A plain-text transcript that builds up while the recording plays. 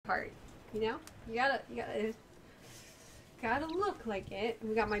part. You know? Gotta look like it.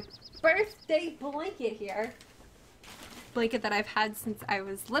 We got my birthday blanket here. Blanket that I've had since I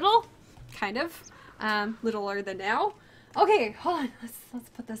was little. Kind of. Littler than now. Okay, hold on. Let's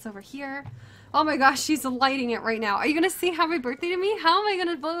put this over here. Oh my gosh, she's lighting it right now. Are you gonna sing happy birthday to me? How am I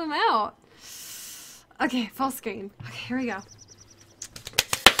gonna blow them out? Okay, full screen. Okay, here we go.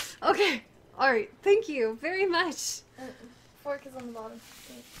 Okay, alright. Thank you very much. Fork is on the bottom.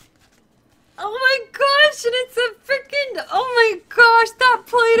 Oh my gosh, and it's a freaking, oh my gosh, that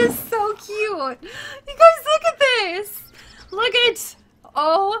plate is so cute. You guys, look at this. Look at,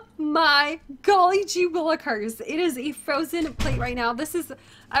 oh my golly gee willikers. It is a frozen plate right now. This is,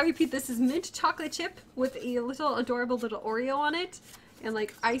 I repeat, this is mint chocolate chip with a little adorable little Oreo on it. And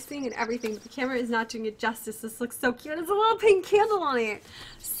like icing and everything. The camera is not doing it justice. This looks so cute. There's a little pink candle on it.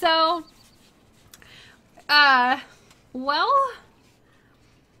 So, well,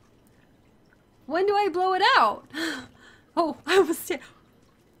 when do I blow it out? Oh, I almost did.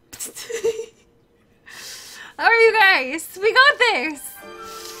 Alright, you guys, we got this.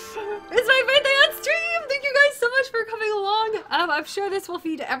 It's my birthday on stream. Thank you guys so much for coming along. I'm sure this will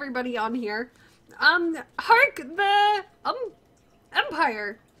feed everybody on here. Hark the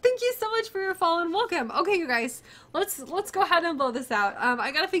Empire. Thank you so much for your follow and welcome. Okay, you guys, let's go ahead and blow this out.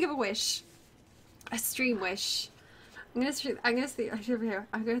 I gotta think of a wish, a stream wish. I'm gonna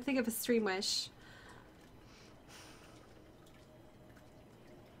think of a stream wish.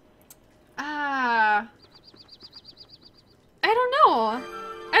 I don't know.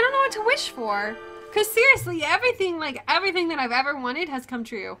 I don't know what to wish for. Cause seriously, everything that I've ever wanted has come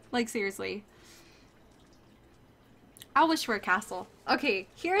true. Like seriously. I'll wish for a castle. Okay,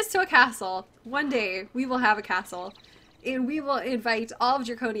 here's to a castle. One day, we will have a castle. And we will invite all of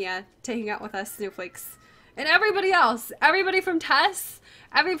Draconia to hang out with us, Snowflakes. And everybody else. Everybody from Tess.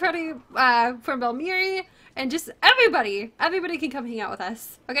 Everybody from Belmiri. And just everybody. Everybody can come hang out with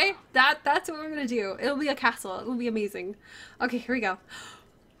us. Okay? That's what we're gonna do. It'll be a castle. It'll be amazing. Okay, here we go.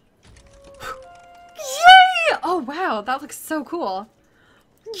 Yay! Oh, wow. That looks so cool.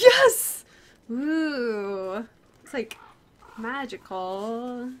 Yes! Ooh. It's like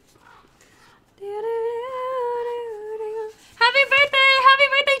magical. Happy birthday! Happy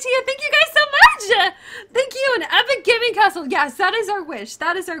birthday to you! Thank you guys so much! Thank you! An epic gaming castle. Yes, that is our wish.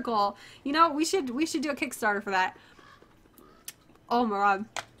 That is our goal. You know, we should do a Kickstarter for that. Oh my god.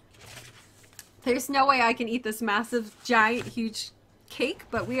 There's no way I can eat this massive, giant, huge cake,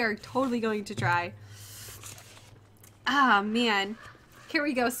 but we are totally going to try. Ah, man. Here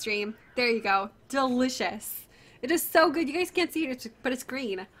we go, stream. There you go. Delicious. It is so good. You guys can't see it, but it's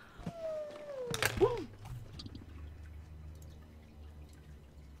green.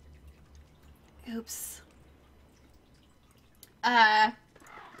 Oops. I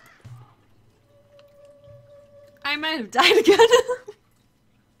might have died again.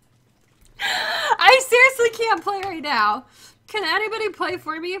 I seriously can't play right now. Can anybody play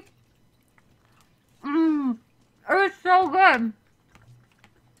for me? It's so good.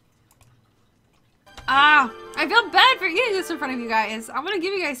 Ah, I feel bad for eating this in front of you guys. I'm gonna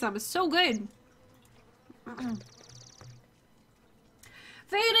give you guys some. It's so good.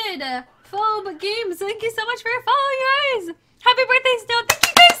 Faded Phobe Games, thank you so much for your follow, you guys. Happy birthday, Snow. Thank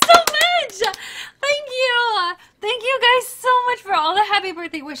you guys so much. Thank you. Thank you guys so much for all the happy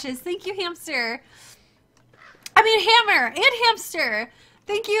birthday wishes. Thank you, Hamster. I mean, Hammer and Hamster.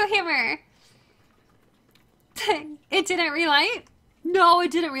 Thank you, Hammer. It didn't relight? No,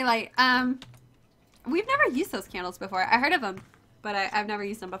 it didn't relight. We've never used those candles before. I heard of them, but I've never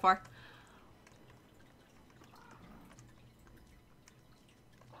used them before.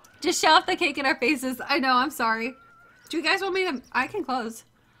 Just show off the cake in our faces. I know, I'm sorry. Do you guys want me to... I can close.